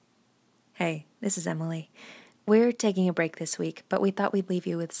Hey, this is Emily. We're taking a break this week, but we thought we'd leave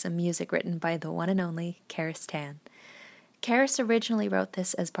you with some music written by the one and only Karis Tan. Karis originally wrote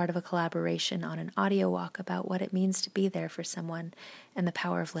this as part of a collaboration on an audio walk about what it means to be there for someone and the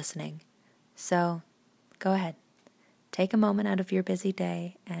power of listening. So, go ahead. Take a moment out of your busy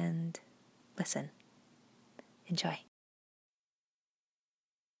day and listen. Enjoy.